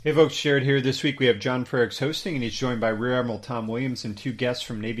Hey folks, Jared here. This week we have John Frericks hosting, and he's joined by Rear Admiral Tom Williams and two guests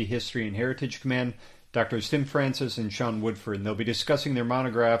from Navy History and Heritage Command, Drs. Tim Francis and Sean Woodford, and they'll be discussing their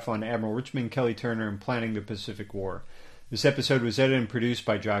monograph on Admiral Richmond Kelly Turner and planning the Pacific War. This episode was edited and produced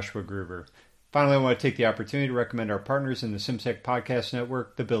by Joshua Gruber. Finally, I want to take the opportunity to recommend our partners in the SimSec Podcast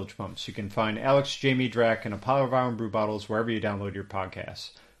Network, the Bilge Pumps. You can find Alex, Jamie, Drac, and Apollo Vow Brew Bottles wherever you download your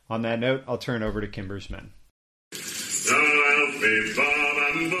podcasts. On that note, I'll turn it over to Kimber's Men.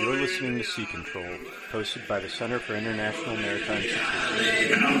 You're listening to Sea Control, hosted by the Center for International Maritime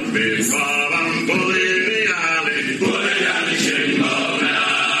Security.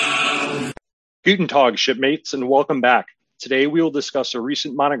 Guten Tag, shipmates, and welcome back. Today we will discuss a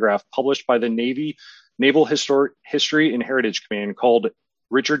recent monograph published by the Navy Naval History and Heritage Command called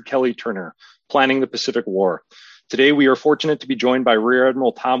Richard Kelly Turner, Planning the Pacific War. Today, we are fortunate to be joined by Rear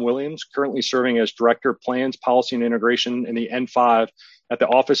Admiral Tom Williams, currently serving as Director of Plans, Policy, and Integration in the N5 at the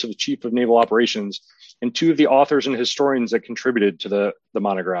Office of Chief of Naval Operations, and two of the authors and historians that contributed to the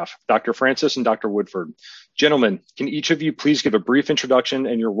monograph, Dr. Francis and Dr. Woodford. Gentlemen, can each of you please give a brief introduction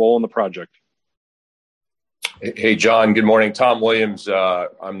and your role in the project? Hey, John. Good morning. Tom Williams.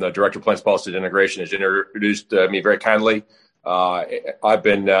 I'm the Director of Plans, Policy, and Integration. Has introduced me very kindly. I've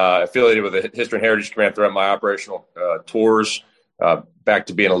been affiliated with the History and Heritage Command throughout my operational tours, back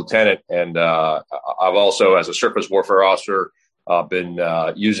to being a lieutenant. And I've also, as a surface warfare officer, been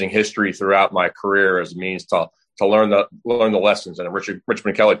using history throughout my career as a means to learn the lessons. And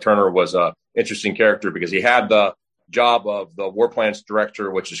Richmond Kelly Turner was an interesting character because he had the job of the War Plans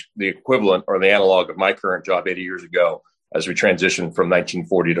Director, which is the equivalent or the analog of my current job 80 years ago, as we transitioned from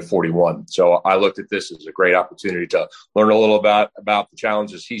 1940 to 41. So I looked at this as a great opportunity to learn a little about the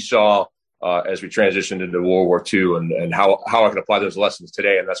challenges he saw as we transitioned into World War II and how I can apply those lessons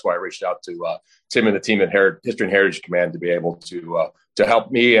today. And that's why I reached out to Tim and the team at History and Heritage Command to be able to help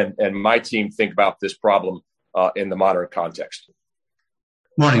me and my team think about this problem in the modern context.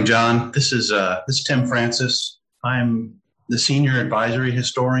 Morning, John. This is Tim Francis. I'm the Senior Advisory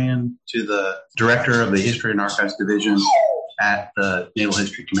Historian to the Director of the History and Archives Division at the Naval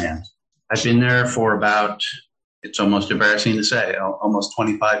History Command. I've been there for about, it's almost embarrassing to say, almost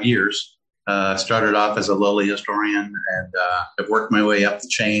 25 years. Started off as a lowly historian and have worked my way up the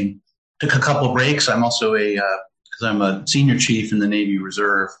chain. Took a couple breaks. I'm also because I'm a Senior Chief in the Navy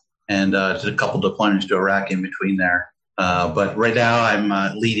Reserve and did a couple deployments to Iraq in between there. But right now I'm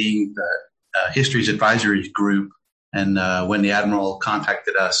leading the History's Advisory Group. And when the Admiral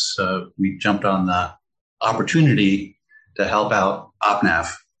contacted us, we jumped on the opportunity to help out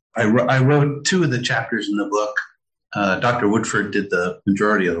OPNAV. I wrote two of the chapters in the book. Dr. Woodford did the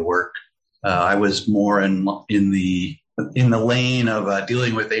majority of the work. I was more in the lane of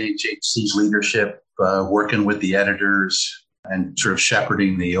dealing with AHHC's leadership, working with the editors, and sort of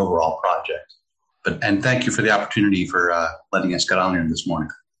shepherding the overall project. And thank you for the opportunity for letting us get on here this morning.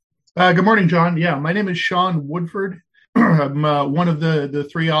 Good morning, John. Yeah, my name is Sean Woodford. I'm one of the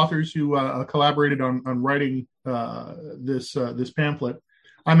three authors who collaborated on writing this pamphlet.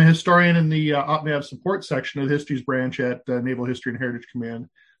 I'm a historian in the OPNAV support section of the Histories branch at Naval History and Heritage Command.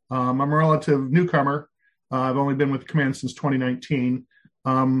 I'm a relative newcomer. I've only been with the command since 2019.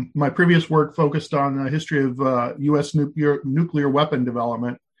 My previous work focused on the history of U.S. nuclear weapon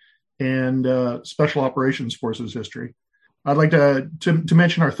development and Special Operations Forces history. I'd like to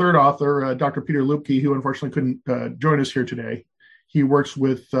mention our third author, Dr. Peter Lupke, who unfortunately couldn't join us here today. He works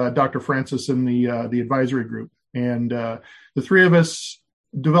with Dr. Francis in the advisory group. And the three of us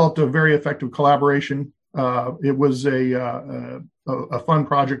developed a very effective collaboration. It was a fun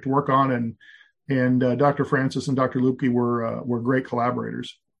project to work on, and Dr. Francis and Dr. Lupke were great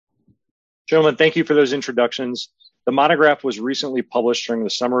collaborators. Gentlemen, thank you for those introductions. The monograph was recently published during the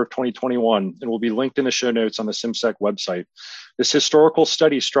summer of 2021 and will be linked in the show notes on the SimSec website. This historical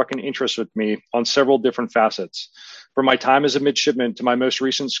study struck an interest with me on several different facets. From my time as a midshipman to my most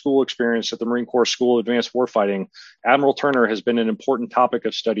recent school experience at the Marine Corps School of Advanced Warfighting, Admiral Turner has been an important topic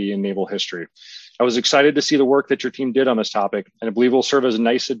of study in naval history. I was excited to see the work that your team did on this topic, and I believe it will serve as a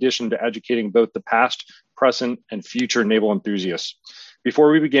nice addition to educating both the past, present, and future naval enthusiasts.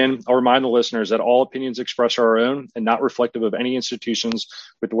 Before we begin, I'll remind the listeners that all opinions expressed are our own and not reflective of any institutions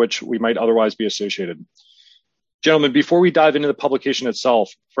with which we might otherwise be associated. Gentlemen, before we dive into the publication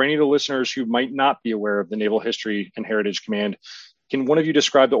itself, for any of the listeners who might not be aware of the Naval History and Heritage Command, can one of you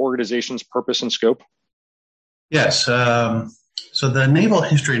describe the organization's purpose and scope? Yes. So the Naval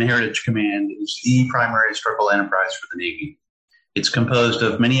History and Heritage Command is the primary historical enterprise for the Navy. It's composed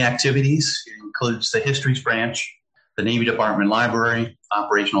of many activities. It includes the Histories branch, the Navy Department Library,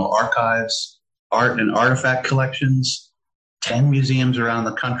 operational archives, art and artifact collections, 10 museums around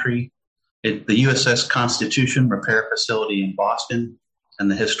the country, the USS Constitution Repair Facility in Boston, and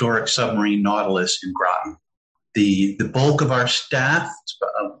the historic submarine Nautilus in Groton. The bulk of our staff,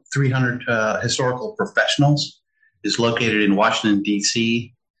 300 historical professionals, is located in Washington,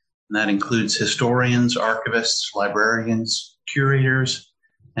 D.C., and that includes historians, archivists, librarians, curators,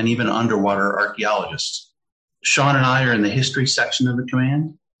 and even underwater archaeologists. Sean and I are in the history section of the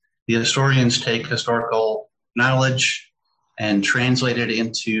command. The historians take historical knowledge and translate it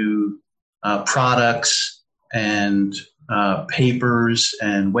into products and papers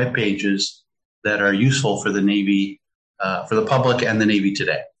and web pages that are useful for the Navy, for the public and the Navy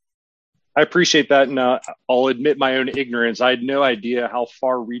today. I appreciate that, and I'll admit my own ignorance. I had no idea how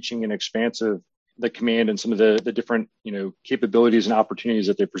far-reaching and expansive the command and some of the different capabilities and opportunities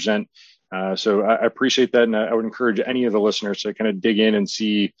that they present. So I appreciate that, and I would encourage any of the listeners to kind of dig in and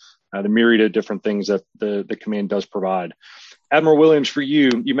see the myriad of different things that the command does provide. Admiral Williams, for you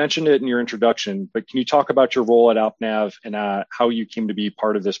mentioned it in your introduction, but can you talk about your role at AlpNav and how you came to be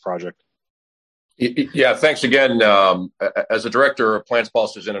part of this project? Yeah, thanks again. As a director of Plans,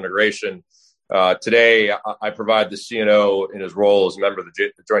 Policies, and Integration, today I provide the CNO in his role as a member of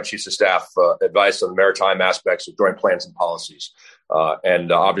the Joint Chiefs of Staff advice on the maritime aspects of joint plans and policies.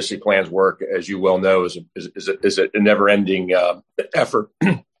 And obviously, plans work, as you well know, is a never-ending effort.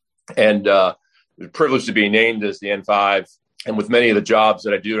 And the privilege to be named as the N5. And with many of the jobs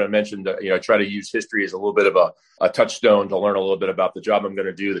that I do, and I mentioned, I try to use history as a little bit of a touchstone to learn a little bit about the job I'm going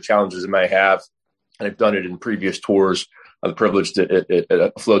to do, the challenges I may have. And I've done it in previous tours. The privilege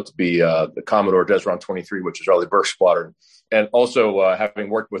to afloat to be the Commodore Desron 23, which is Arleigh Burke Squadron. And also having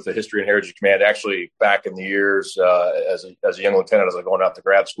worked with the History and Heritage Command, actually back in the years as a young lieutenant, as I was going out to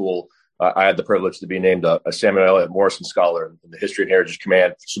grad school, I had the privilege to be named a Samuel Eliot Morrison Scholar in the History and Heritage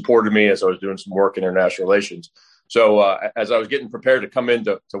Command. Supported me as I was doing some work in international relations. So as I was getting prepared to come in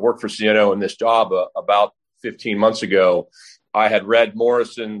to work for CNO in this job about 15 months ago, I had read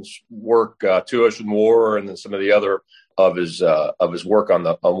Morrison's work, Two Ocean War, and then some of the other of his work on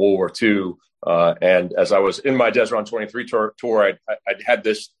World War II. And as I was in my Desron 23 tour, I had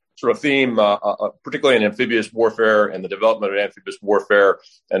this sort of theme, particularly in amphibious warfare and the development of amphibious warfare,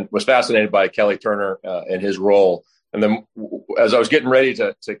 and was fascinated by Kelly Turner and his role. And then as I was getting ready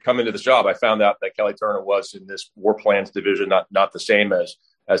to come into this job, I found out that Kelly Turner was in this War Plans division, not the same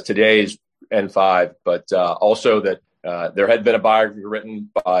as today's N5, but also that there had been a biography written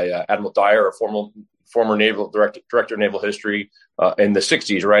by Admiral Dyer, a former naval director of naval history in the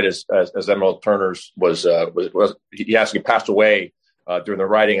 60s, right as Admiral Turner's was he actually passed away during the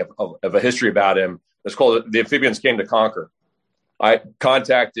writing of a history about him. It's called The Amphibians Came to Conquer. I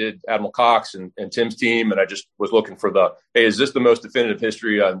contacted Admiral Cox and Tim's team, and I just was looking for hey, is this the most definitive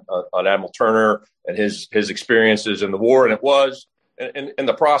history on Admiral Turner and his experiences in the war? And it was. And in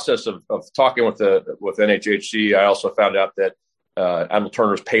the process of talking with NHHC, I also found out that Admiral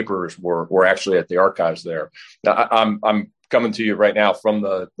Turner's papers were actually at the archives there. Now, I'm coming to you right now from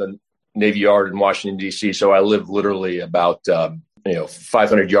the Navy Yard in Washington, D.C., so I live literally about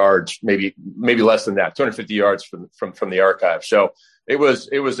 500 yards, maybe less than that, 250 yards from the archive. So it was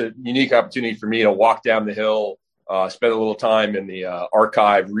a unique opportunity for me to walk down the hill, spend a little time in the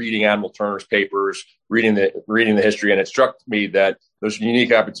archive, reading Admiral Turner's papers, reading the history, and it struck me that there's a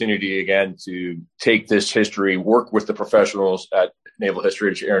unique opportunity again to take this history, work with the professionals at Naval History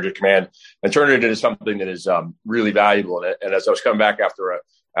and Heritage Command, and turn it into something that is really valuable. And as I was coming back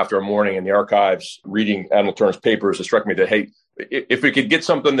after a morning in the archives, reading Admiral Turner's papers, it struck me that, hey, if we could get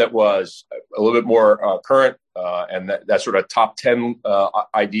something that was a little bit more current and that sort of top 10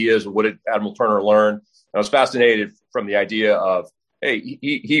 ideas of what did Admiral Turner learn. And I was fascinated from the idea of, hey,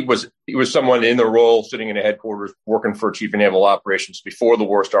 he was someone in the role, sitting in a headquarters, working for Chief of Naval Operations before the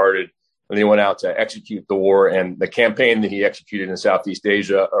war started, and he went out to execute the war. And the campaign that he executed in Southeast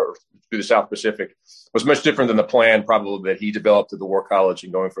Asia or through the South Pacific was much different than the plan probably that he developed at the War College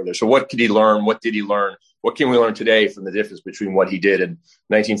and going further. So what could he learn? What did he learn? What can we learn today from the difference between what he did in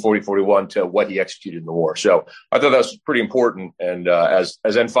 1940-41 to what he executed in the war? So I thought that was pretty important. And as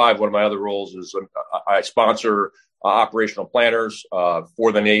N5, one of my other roles is I sponsor operational planners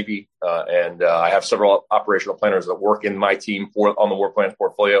for the Navy, and I have several operational planners that work in my team on the War Plans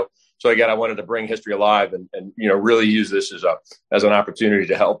portfolio. So again, I wanted to bring history alive and really use this as an opportunity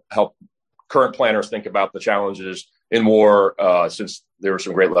to help current planners think about the challenges in war, since there were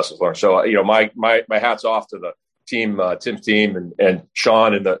some great lessons learned. So my hats off to the team, Tim's team, and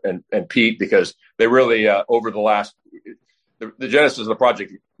Sean and Pete, because they really over the last the genesis of the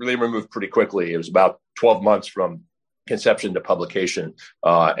project really moved pretty quickly. It was about 12 months from conception to publication,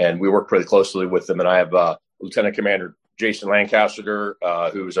 and we worked pretty closely with them. And I have Lieutenant Commander Jason Lancaster,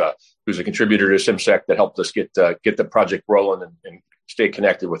 who's a contributor to SimSec that helped us get the project rolling and stay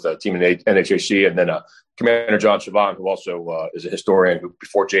connected with a team in NHHC, and then Commander John Chavon, who also is a historian who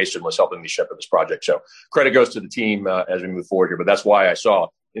before Jason was helping me shepherd this project. So credit goes to the team as we move forward here. But that's why I saw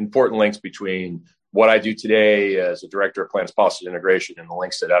important links between what I do today as a director of plans, policy, and integration, and the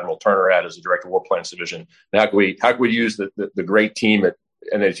links that Admiral Turner had as a director of war plans division. And how can we use the great team at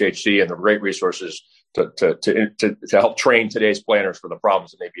NHHC and the great resources to help train today's planners for the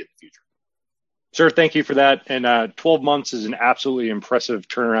problems that may be in the future? Sir, thank you for that. And 12 months is an absolutely impressive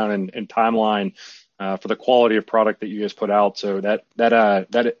turnaround and timeline for the quality of product that you guys put out. So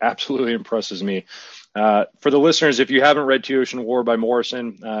that absolutely impresses me. For the listeners, if you haven't read Two Ocean War by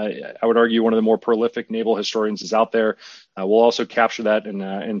Morrison, I would argue one of the more prolific naval historians is out there. We'll also capture that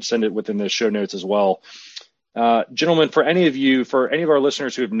and send it within the show notes as well. Gentlemen, for any of our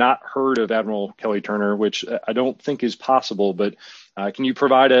listeners who have not heard of Admiral Kelly Turner, which I don't think is possible, but can you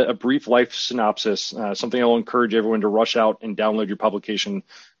provide a brief life synopsis, something I'll encourage everyone to rush out and download your publication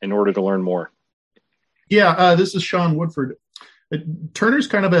in order to learn more? Yeah, this is Sean Woodford. Turner's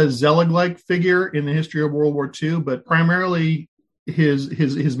kind of a Zelig-like figure in the history of World War II, but primarily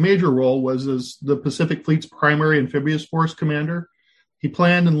his major role was as the Pacific Fleet's primary amphibious force commander. He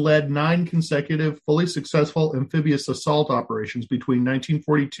planned and led 9 consecutive, fully successful amphibious assault operations between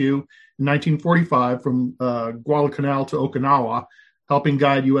 1942 and 1945 from Guadalcanal to Okinawa, helping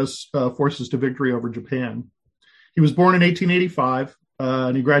guide U.S. forces to victory over Japan. He was born in 1885,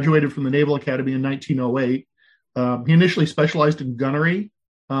 and he graduated from the Naval Academy in 1908. He initially specialized in gunnery,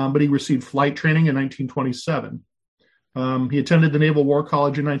 but he received flight training in 1927. He attended the Naval War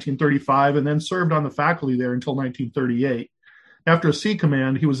College in 1935 and then served on the faculty there until 1938. After a sea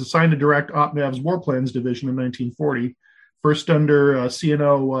command, he was assigned to direct OPNAV's War Plans Division in 1940, first under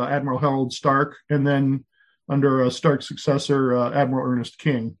CNO Admiral Harold Stark, and then under Stark's successor, Admiral Ernest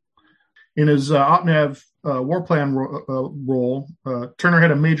King. In his OPNAV war plan role, Turner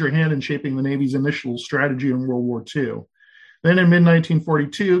had a major hand in shaping the Navy's initial strategy in World War II. Then in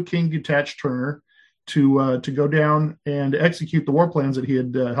mid-1942, King detached Turner to go down and execute the war plans that he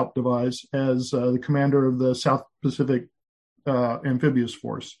had helped devise as the commander of the South Pacific Amphibious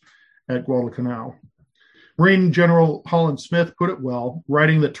Force at Guadalcanal. Marine General Holland Smith put it well,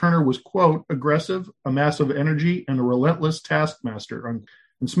 writing that Turner was, quote, aggressive, a mass of energy, and a relentless taskmaster.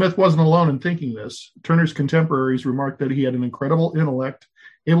 And Smith wasn't alone in thinking this. Turner's contemporaries remarked that he had an incredible intellect,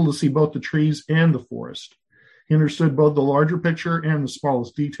 able to see both the trees and the forest. He understood both the larger picture and the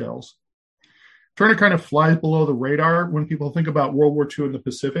smallest details. Turner kind of flies below the radar when people think about World War II in the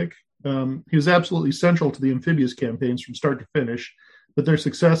Pacific. He was absolutely central to the amphibious campaigns from start to finish, but their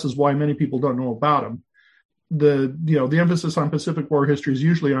success is why many people don't know about him. The emphasis on Pacific War history is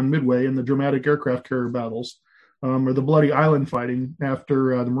usually on Midway and the dramatic aircraft carrier battles, or the bloody island fighting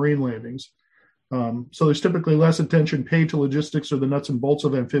after the Marine landings. So there's typically less attention paid to logistics or the nuts and bolts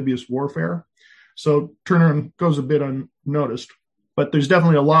of amphibious warfare. So Turner goes a bit unnoticed, but there's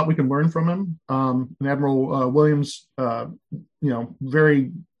definitely a lot we can learn from him. And Admiral Williams,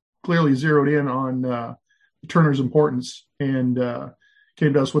 very clearly zeroed in on Turner's importance and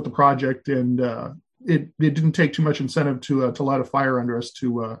came to us with the project. And it didn't take too much incentive to light a fire under us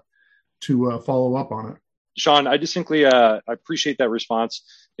to follow up on it. Sean, I distinctly I appreciate that response.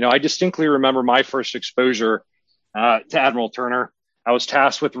 I distinctly remember my first exposure to Admiral Turner. I was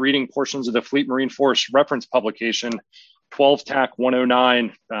tasked with reading portions of the Fleet Marine Force reference publication, 12 TAC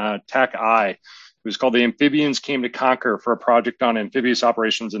 109, TAC I. It was called The Amphibians Came to Conquer, for a project on amphibious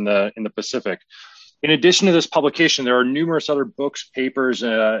operations in the Pacific. In addition to this publication, there are numerous other books, papers,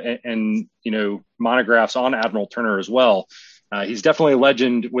 and monographs on Admiral Turner as well. He's definitely a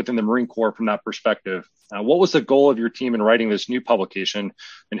legend within the Marine Corps from that perspective. What was the goal of your team in writing this new publication,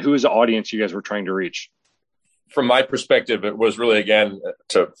 and who is the audience you guys were trying to reach? From my perspective, it was really, again,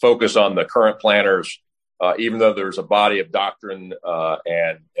 to focus on the current planners, even though there's a body of doctrine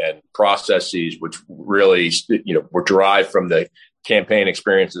and processes which really, were derived from the campaign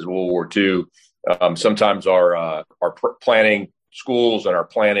experiences of World War II. Sometimes our planning schools and our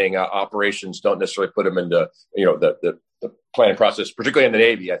planning operations don't necessarily put them into, the planning process, particularly in the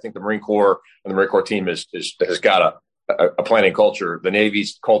Navy. I think the Marine Corps and the Marine Corps team has got a planning culture. The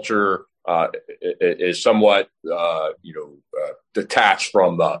Navy's culture is somewhat, detached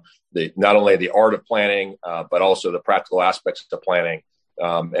from the not only the art of planning, but also the practical aspects of planning.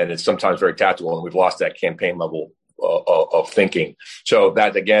 And it's sometimes very tactical, and we've lost that campaign level of thinking. So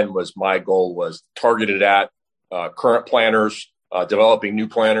that, again, was my goal, was targeted at current planners, developing new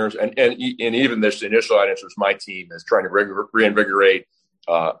planners, and even this initial audience was my team, is trying to reinvigorate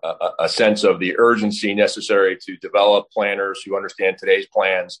a sense of the urgency necessary to develop planners who understand today's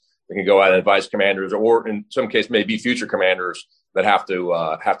plans. They can go out and advise commanders, or in some case, maybe future commanders that have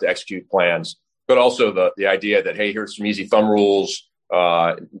to execute plans. But also the idea that, hey, here's some easy thumb rules.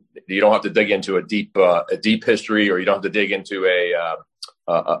 You don't have to dig into a deep history, or you don't have to dig into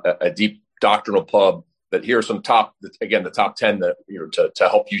a deep doctrinal pub. That here are some the top 10 that to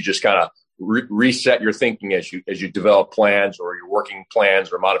help you just kind of reset your thinking as you develop plans, or you're working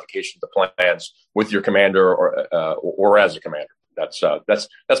plans or modifications to plans with your commander or as a commander.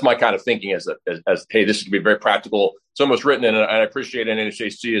 That's my kind of thinking as hey, this is going to be very practical. It's almost written in, and I appreciate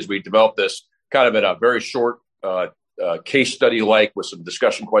NHJC as we develop this kind of in a very short case study like with some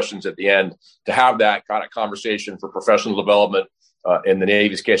discussion questions at the end, to have that kind of conversation for professional development in the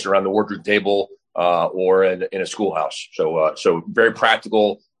Navy's case around the wardroom table or in a schoolhouse. So very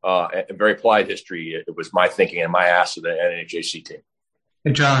practical and very applied history. It was my thinking and my ask of the NHJC team.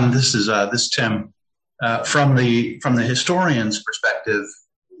 Hey, John, this is Tim. From the historian's perspective,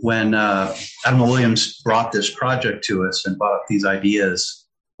 when Admiral Williams brought this project to us and brought up these ideas,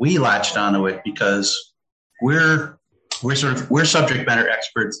 we latched onto it because we're subject matter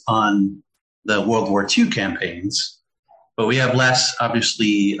experts on the World War II campaigns, but we have less,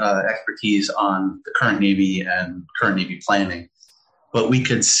 obviously, expertise on the current Navy and current Navy planning. But we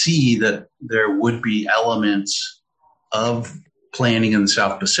could see that there would be elements of planning in the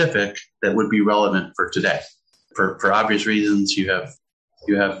South Pacific that would be relevant for today. For obvious reasons, you have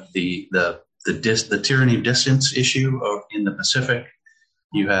the tyranny of distance issue in the Pacific.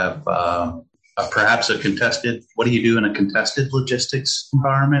 You have perhaps a contested. What do you do in a contested logistics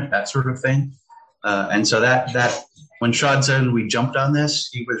environment? That sort of thing. And so that when Sean said we jumped on this,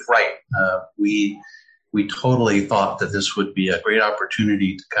 he was right. We totally thought that this would be a great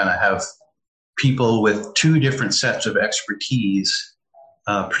opportunity to kind of have people with two different sets of expertise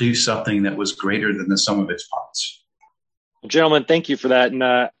produce something that was greater than the sum of its parts. Well, gentlemen, thank you for that. And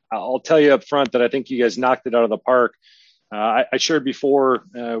I'll tell you up front that I think you guys knocked it out of the park. I shared before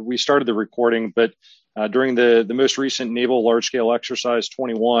we started the recording, but during the most recent Naval Large-Scale Exercise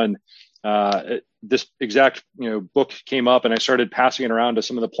 21, this exact book came up, and I started passing it around to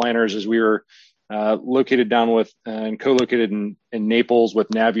some of the planners as we were located down with and co-located in Naples with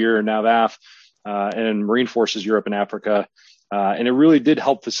Navier and NAVAF and Marine Forces Europe and Africa. And it really did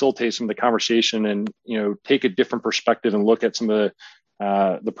help facilitate some of the conversation and, take a different perspective and look at some of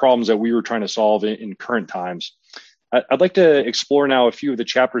the problems that we were trying to solve in current times. I'd like to explore now a few of the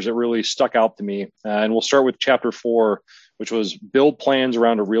chapters that really stuck out to me. And we'll start with chapter 4, which was build plans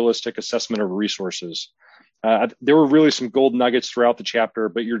around a realistic assessment of resources. There were really some gold nuggets throughout the chapter,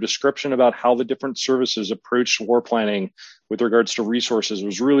 but your description about how the different services approached war planning with regards to resources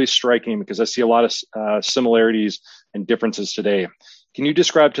was really striking, because I see a lot of similarities and differences today. Can you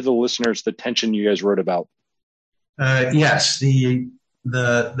describe to the listeners the tension you guys wrote about? Yes, the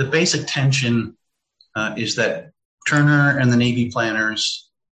basic tension is that Turner and the Navy planners,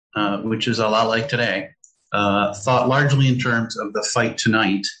 which is a lot like today, thought largely in terms of the fight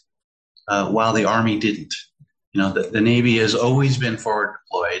tonight, while the Army didn't. The Navy has always been forward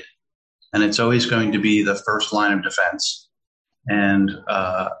deployed, and it's always going to be the first line of defense. And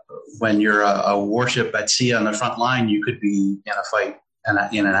when you're a warship at sea on the front line, you could be in a fight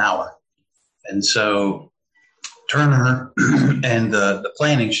in an hour. And so Turner and the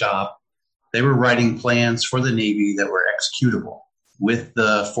planning shop, they were writing plans for the Navy that were executable with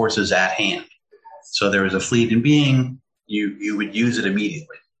the forces at hand. So there was a fleet in being, you would use it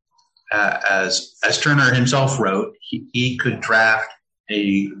immediately. As Turner himself wrote, he could draft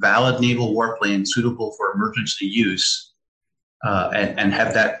a valid naval war plan suitable for emergency use and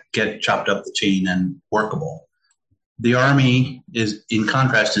have that get chopped up the chain and workable. The Army in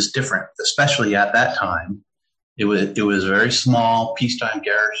contrast, is different, especially at that time. It was a very small peacetime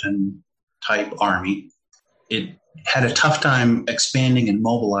garrison type Army. It had a tough time expanding and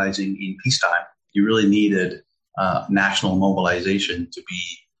mobilizing in peacetime. You really needed national mobilization to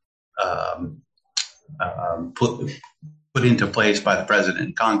be put into place by the president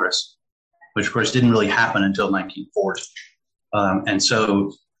and Congress, which of course didn't really happen until 1940. And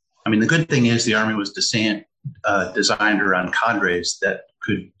so, the good thing is the Army was designed around cadres that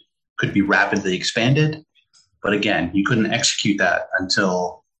could be rapidly expanded. But again, you couldn't execute that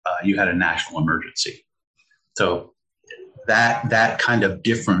until you had a national emergency. So that kind of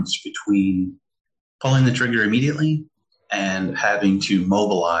difference between pulling the trigger immediately and having to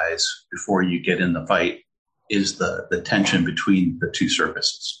mobilize before you get in the fight is the tension between the two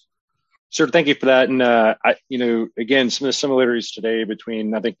services. Sir, thank you for that. And, again, some of the similarities today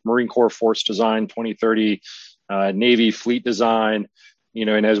between, I think, Marine Corps Force Design 2030, Navy Fleet Design,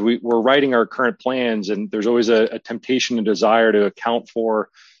 And as we're writing our current plans, and there's always a temptation and desire to account for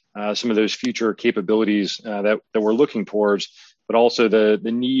some of those future capabilities that we're looking towards, but also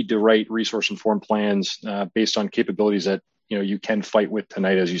the need to write resource-informed plans based on capabilities that you can fight with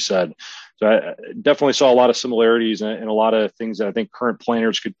tonight, as you said. So I definitely saw a lot of similarities and a lot of things that I think current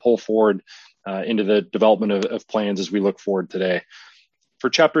planners could pull forward into the development of plans as we look forward today. For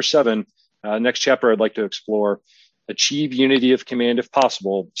Chapter 7, next chapter I'd like to explore: achieve unity of command if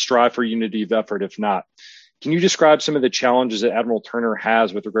possible, strive for unity of effort if not. Can you describe some of the challenges that Admiral Turner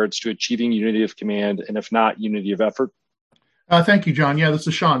has with regards to achieving unity of command, and if not, unity of effort? Thank you, John. Yeah, this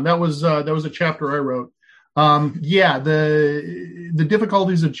is Sean. That was a chapter I wrote. The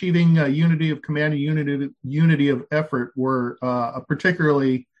difficulties achieving unity of command and unity of effort were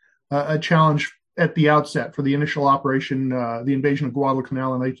particularly a challenge at the outset for the initial operation, the invasion of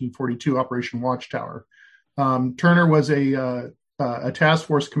Guadalcanal in 1942, Operation Watchtower. Turner was a task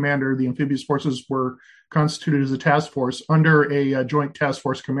force commander. The amphibious forces were constituted as a task force under a joint task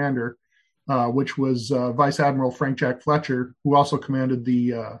force commander, which was Vice Admiral Frank Jack Fletcher, who also commanded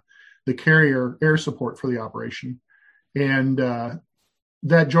the carrier air support for the operation. And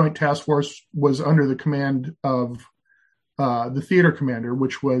that joint task force was under the command of the theater commander,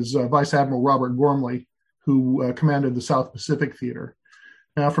 which was Vice Admiral Robert Gormley, who commanded the South Pacific Theater.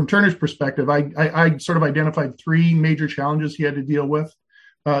 Now, from Turner's perspective, I sort of identified three major challenges he had to deal with.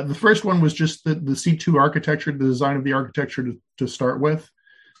 The first one was just the C-2 architecture, the design of the architecture to start with.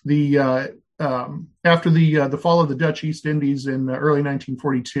 After the fall of the Dutch East Indies in early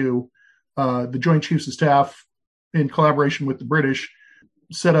 1942, the Joint Chiefs of Staff, in collaboration with the British,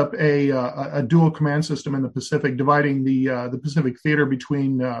 set up a dual command system in the Pacific, dividing the Pacific Theater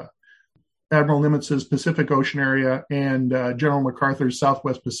between Admiral Nimitz's Pacific Ocean area and General MacArthur's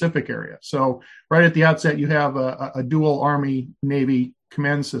Southwest Pacific area. So right at the outset, you have a dual Army-Navy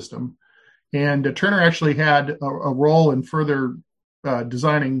command system. And Turner actually had a role in further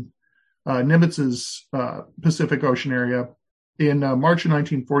designing Nimitz's Pacific Ocean area. In March of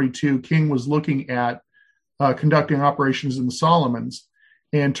 1942, King was looking at conducting operations in the Solomons.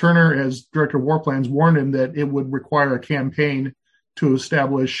 And Turner, as Director of War Plans, warned him that it would require a campaign to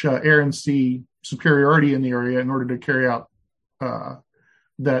establish air and sea superiority in the area in order to carry out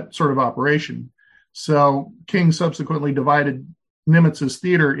that sort of operation. So King subsequently divided Nimitz's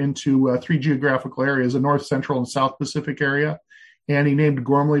theater into three geographical areas: a North, Central, and South Pacific area, and he named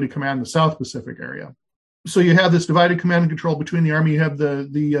Gormley to command the South Pacific area. So you have this divided command and control between the Army. You have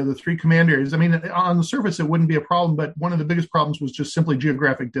the three command areas. I mean, on the surface, it wouldn't be a problem, but one of the biggest problems was just simply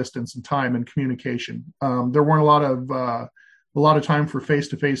geographic distance and time and communication. There weren't a lot of time for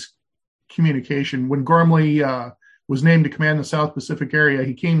face-to-face communication. When Gormley was named to command the South Pacific area,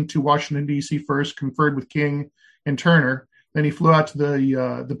 he came to Washington, D.C. first, conferred with King and Turner. Then he flew out to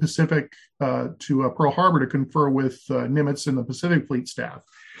the Pacific to Pearl Harbor to confer with Nimitz and the Pacific Fleet staff.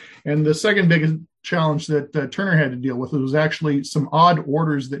 And the second biggest challenge that Turner had to deal with was actually some odd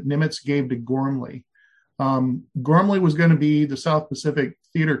orders that Nimitz gave to Gormley. Gormley was going to be the South Pacific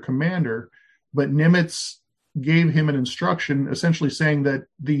Theater commander, but Nimitz gave him an instruction essentially saying that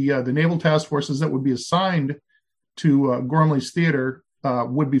the naval task forces that would be assigned to Gormley's theater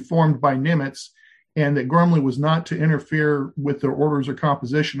would be formed by Nimitz, and that Gormley was not to interfere with their orders or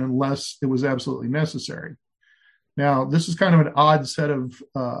composition unless it was absolutely necessary. Now, this is kind of an odd set of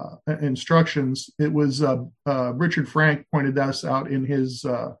instructions. It was Richard Frank pointed this out in his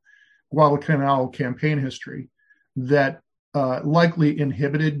Guadalcanal campaign history, that likely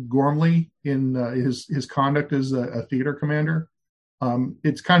inhibited Gormley in his conduct as a theater commander.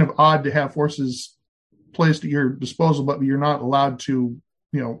 It's kind of odd to have forces placed at your disposal, but you're not allowed to,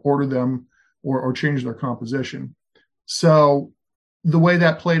 order them or change their composition. So the way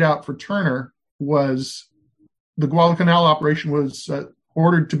that played out for Turner was the Guadalcanal operation was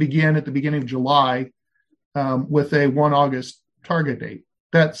ordered to begin at the beginning of July with a 1 August target date.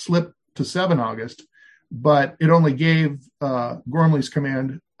 That slipped to 7 August, but it only gave Gormley's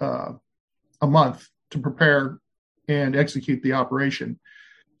command a month to prepare and execute the operation.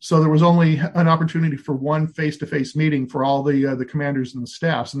 So there was only an opportunity for one face-to-face meeting for all the commanders and the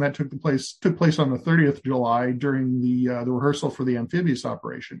staffs, and that took place on the 30th of July during the rehearsal for the amphibious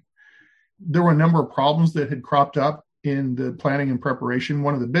operation. There were a number of problems that had cropped up in the planning and preparation.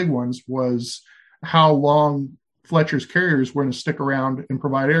 One of the big ones was how long Fletcher's carriers were going to stick around and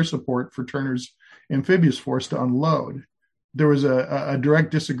provide air support for Turner's amphibious force to unload. There was a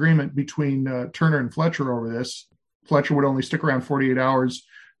direct disagreement between Turner and Fletcher over this. Fletcher would only stick around 48 hours.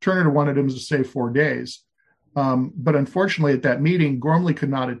 Turner wanted him to stay 4 days. But unfortunately, at that meeting, Gormley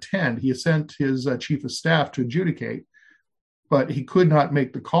could not attend. He sent his chief of staff to adjudicate. but he could not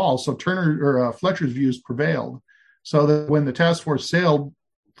make the call. So Fletcher's views prevailed. So that when the task force sailed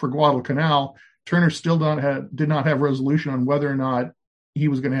for Guadalcanal, Turner still did not have resolution on whether or not he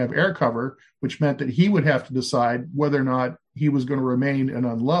was going to have air cover, which meant that he would have to decide whether or not he was going to remain and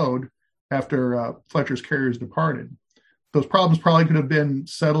unload after Fletcher's carriers departed. Those problems probably could have been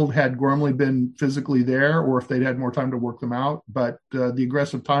settled had Gormley been physically there, or if they'd had more time to work them out. But the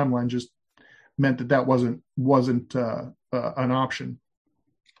aggressive timeline just meant that wasn't an option.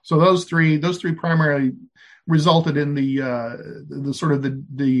 So those three primarily resulted in the sort of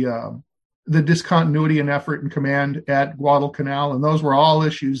the discontinuity in effort and command at Guadalcanal, and those were all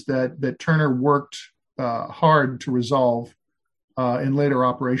issues that Turner worked hard to resolve in later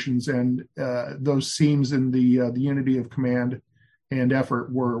operations, and those seams in the unity of command and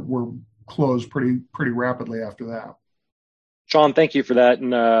effort were closed pretty rapidly after that. Sean, thank you for that,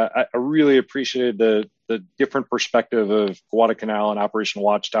 and I really appreciated the different perspective of Guadalcanal and Operation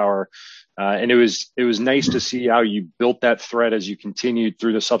Watchtower, and it was nice to see how you built that thread as you continued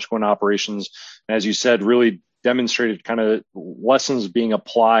through the subsequent operations, and as you said, really demonstrated kind of lessons being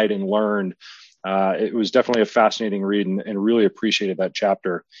applied and learned. It was definitely a fascinating read, and really appreciated that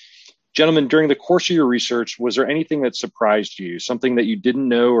chapter. Gentlemen, during the course of your research, was there anything that surprised you, something that you didn't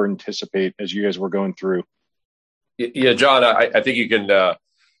know or anticipate as you guys were going through? Yeah, John, I think you can,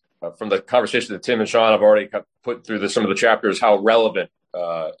 from the conversation that Tim and Sean have already put through some of the chapters, how relevant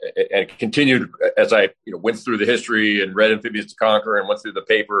and continued as I went through the history and read Amphibious to Conquer and went through the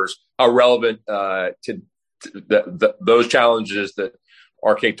papers, how relevant to those challenges that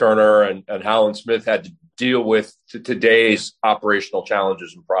R.K. Turner and Howland Smith had to deal with to today's operational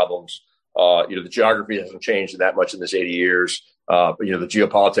challenges and problems. The geography hasn't changed that much in this 80 years. But the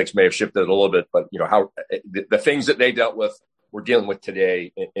geopolitics may have shifted a little bit, but how the things that they dealt with, we're dealing with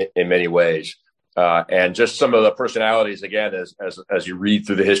today in many ways. And just some of the personalities, again, as you read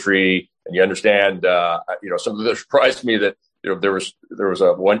through the history and you understand, something that surprised me that, there was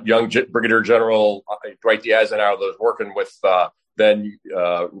a one young Brigadier General Dwight D. Eisenhower that was working with then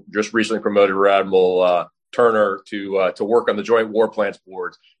just recently promoted Rear Admiral Turner to work on the Joint War Plans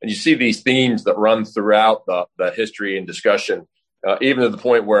boards. And you see these themes that run throughout the history and discussion, even to the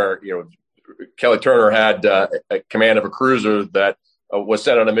point where, Kelly Turner had a command of a cruiser that was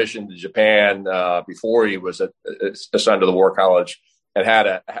sent on a mission to Japan before he was assigned to the War College, and had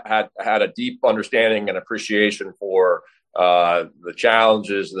a deep understanding and appreciation for the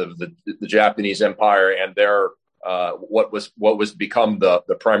challenges of the Japanese Empire and their what was become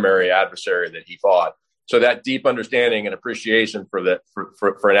the primary adversary that he fought. So that deep understanding and appreciation for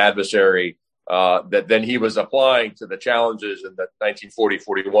an adversary that then he was applying to the challenges in the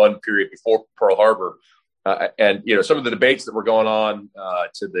 1940-41 period before Pearl Harbor. And some of the debates that were going on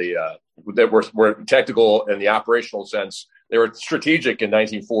that were technical in the operational sense, they were strategic in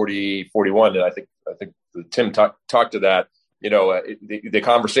 1940-41, and I think Tim talked to that. The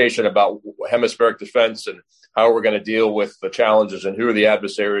conversation about hemispheric defense and how we're going to deal with the challenges and who the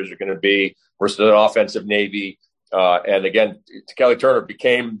adversaries are going to be versus an offensive Navy. And again, Kelly Turner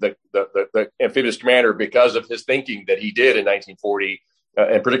became the amphibious commander because of his thinking that he did in 1940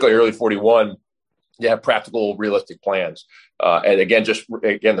 and particularly early 41. You have practical, realistic plans, and again,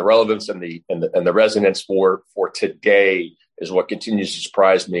 the relevance and the resonance for today is what continues to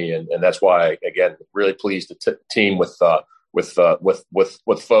surprise me, and that's why, again, really pleased to team with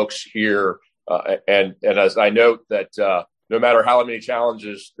folks here, and as I note that no matter how many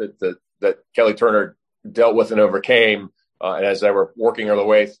challenges that Kelly Turner dealt with and overcame, and as they were working their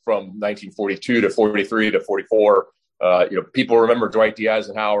way from 1942 to 43 to 44. People remember Dwight D.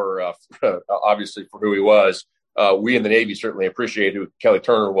 Eisenhower, obviously, for who he was. We in the Navy certainly appreciate who Kelly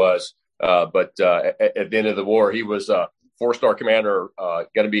Turner was. But at the end of the war, he was a 4-star commander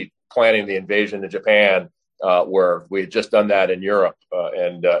going to be planning the invasion of Japan, where we had just done that in Europe.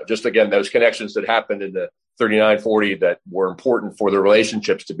 And just, again, those connections that happened in the 39-40 that were important for the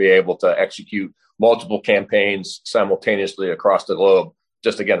relationships to be able to execute multiple campaigns simultaneously across the globe.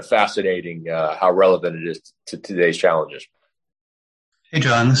 Just, again, fascinating how relevant it is to today's challenges. Hey,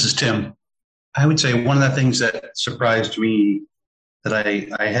 John, this is Tim. I would say one of the things that surprised me that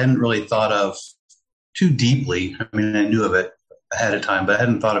I hadn't really thought of too deeply, I mean, I knew of it ahead of time, but I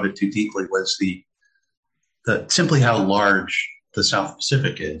hadn't thought of it too deeply, was the simply how large the South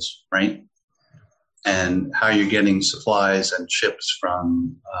Pacific is, right? And how you're getting supplies and ships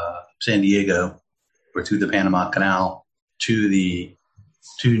from San Diego or through the Panama Canal to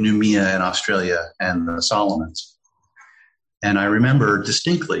Noumea in Australia and the Solomons. And I remember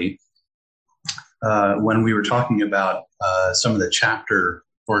distinctly when we were talking about some of the chapter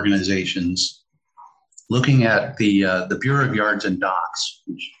organizations looking at the Bureau of Yards and Docks,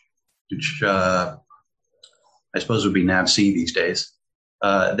 which I suppose would be NAVC these days.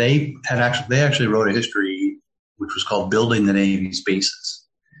 They actually wrote a history which was called Building the Navy's Bases,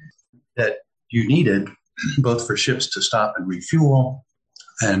 that you needed both for ships to stop and refuel,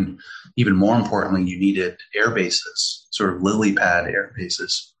 and even more importantly, you needed air bases, sort of lily pad air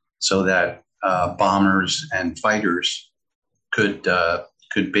bases, so that bombers and fighters could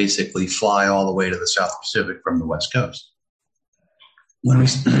basically fly all the way to the South Pacific from the West Coast. When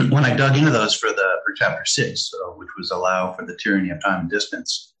I dug into those for Chapter 6, which was allow for the tyranny of time and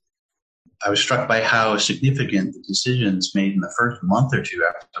distance, I was struck by how significant the decisions made in the first month or two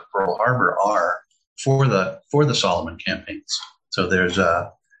after Pearl Harbor are for the Solomon campaigns. So there's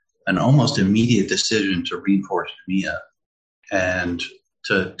an almost immediate decision to reinforce NMEA and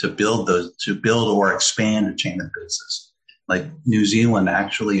to build or expand a chain of bases. Like New Zealand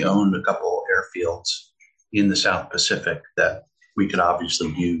actually owned a couple airfields in the South Pacific that we could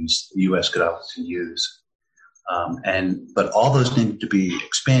obviously use, the U.S. could obviously use. But all those needed to be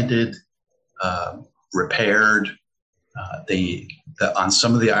expanded, repaired. On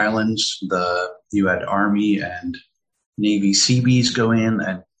some of the islands, you had Army and Navy Seabees go in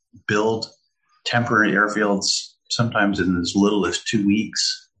and build temporary airfields, sometimes in as little as 2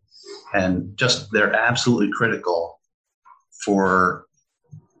 weeks. And they're absolutely critical for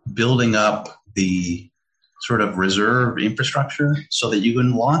building up the sort of reserve infrastructure so that you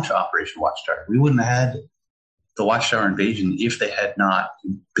can launch Operation Watchtower. We wouldn't have had the Watchtower invasion if they had not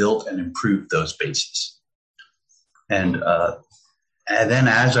built and improved those bases. And then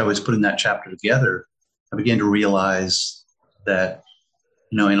as I was putting that chapter together, I began to realize that,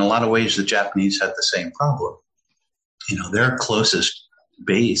 in a lot of ways, the Japanese had the same problem. Their closest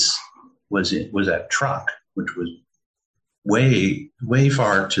base was at Truk, which was way, way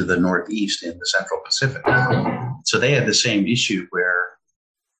far to the northeast in the Central Pacific. So they had the same issue where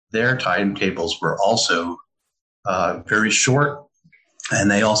their timetables were also very short,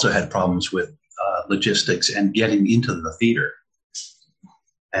 and they also had problems with logistics and getting into the theater.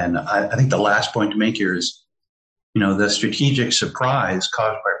 And I think the last point to make here is, the strategic surprise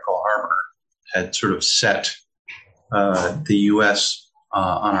caused by Pearl Harbor had sort of set the U.S.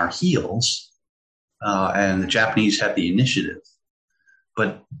 On our heels, and the Japanese had the initiative.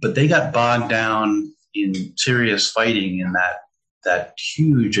 But they got bogged down in serious fighting in that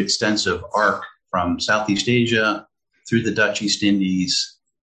huge, extensive arc from Southeast Asia through the Dutch East Indies,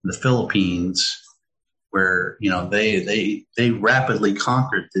 the Philippines, where they rapidly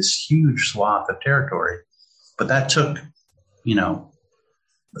conquered this huge swath of territory. But that took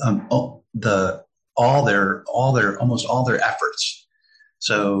almost all their efforts.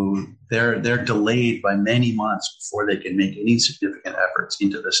 So they're delayed by many months before they can make any significant efforts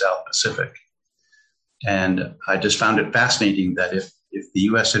into the South Pacific. And I just found it fascinating that if the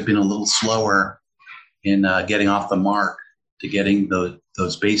U.S. had been a little slower in getting off the mark to getting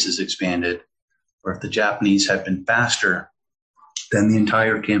those bases expanded, or if the Japanese had been faster, then the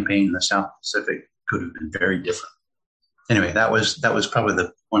entire campaign in the South Pacific could have been very different. Anyway, that was probably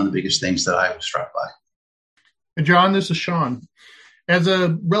one of the biggest things that I was struck by. And John, this is Sean. As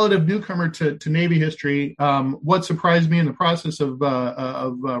a relative newcomer to Navy history, what surprised me in the process of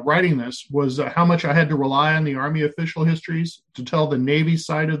writing this was how much I had to rely on the Army official histories to tell the Navy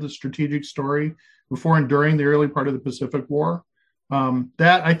side of the strategic story before and during the early part of the Pacific War.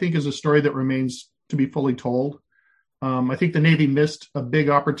 That, I think, is a story that remains to be fully told. I think the Navy missed a big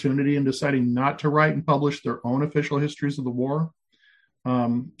opportunity in deciding not to write and publish their own official histories of the war.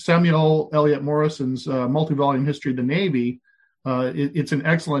 Samuel Eliot Morrison's multi-volume history of the Navy, it's an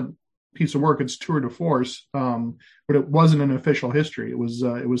excellent piece of work. It's tour de force, but it wasn't an official history. It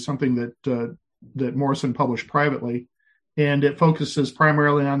was something that Morrison published privately, and it focuses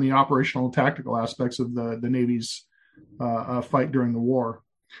primarily on the operational and tactical aspects of the Navy's fight during the war.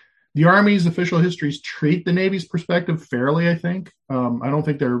 The Army's official histories treat the Navy's perspective fairly, I think. I don't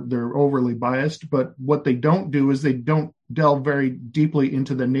think they're overly biased, but what they don't do is they don't delve very deeply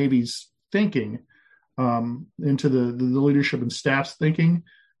into the Navy's thinking, into the leadership and staff's thinking.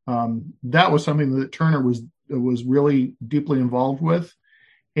 That was something that Turner was really deeply involved with.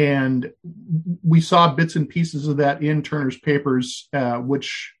 And we saw bits and pieces of that in Turner's papers,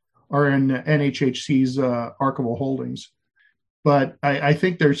 which are in NHHC's archival holdings. But I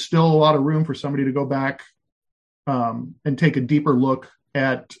think there's still a lot of room for somebody to go back and take a deeper look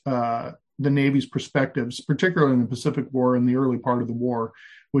at the Navy's perspectives, particularly in the Pacific War and the early part of the war,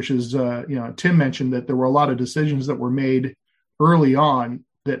 which is, Tim mentioned that there were a lot of decisions that were made early on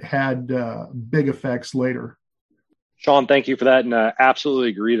that had big effects later. Sean, thank you for that. And absolutely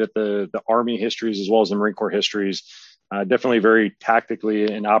agree that the Army histories as well as the Marine Corps histories definitely very tactically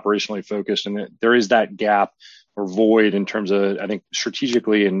and operationally focused. And there is that gap or void in terms of, I think,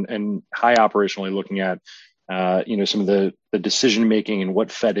 strategically and high operationally looking at, some of the decision making and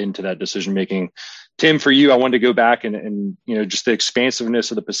what fed into that decision making. Tim, for you, I wanted to go back and just the expansiveness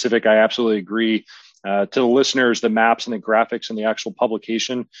of the Pacific. I absolutely agree. To the listeners, the maps and the graphics and the actual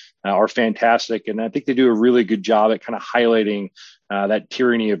publication are fantastic. And I think they do a really good job at kind of highlighting that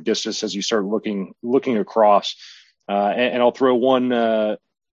tyranny of distance as you start looking across. And I'll throw one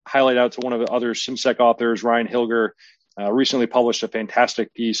highlight out to one of the other SimSec authors, Ryan Hilger, recently published a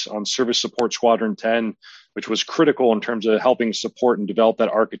fantastic piece on Service Support Squadron 10, which was critical in terms of helping support and develop that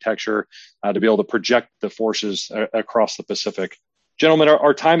architecture to be able to project the forces across the Pacific. Gentlemen,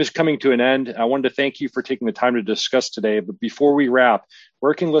 our time is coming to an end. I wanted to thank you for taking the time to discuss today. But before we wrap,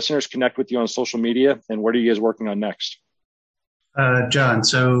 where can listeners connect with you on social media, and what are you guys working on next? John,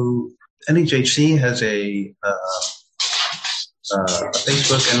 so NHHC has a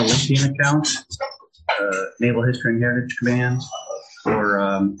Facebook and a LinkedIn account, Naval History and Heritage Command, or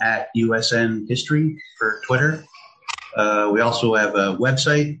at USN History for Twitter. We also have a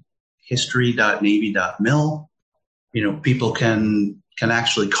website, history.navy.mil. People can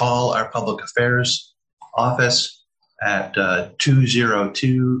actually call our public affairs office at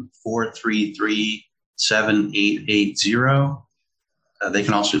 202-433-7880. They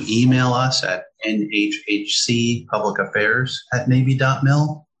can also email us at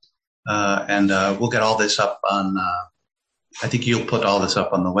nhhcpublicaffairs@navy.mil. And we'll get all this up on, I think you'll put all this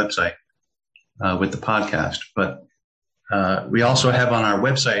up on the website with the podcast. But we also have on our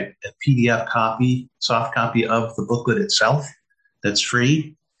website a PDF copy, soft copy of the booklet itself that's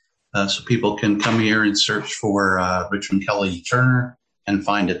free. So people can come here and search for Richmond Kelly Turner and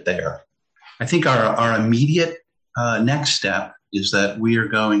find it there. I think our immediate next step is that we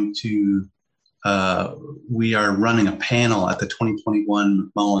are running a panel at the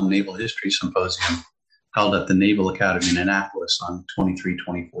 2021 McMullen Naval History Symposium held at the Naval Academy in Annapolis on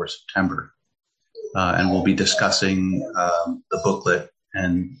 23-24 September. And we'll be discussing the booklet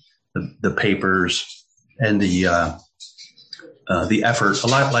and the papers and the effort, a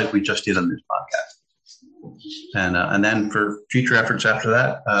lot like we just did on this podcast. And then for future efforts after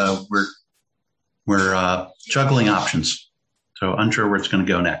that, we're juggling options. So unsure where it's going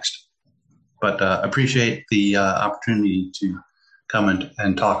to go next. But appreciate the opportunity to come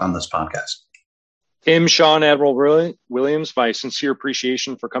and talk on this podcast. Tim, Sean, Admiral Williams, my sincere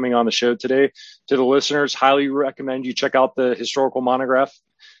appreciation for coming on the show today. To the listeners, highly recommend you check out the historical monograph.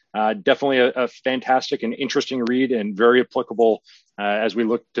 Definitely a fantastic and interesting read and very applicable as we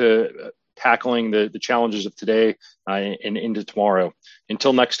look to tackling the challenges of today and into tomorrow.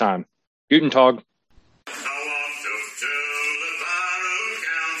 Until next time, Guten Tag.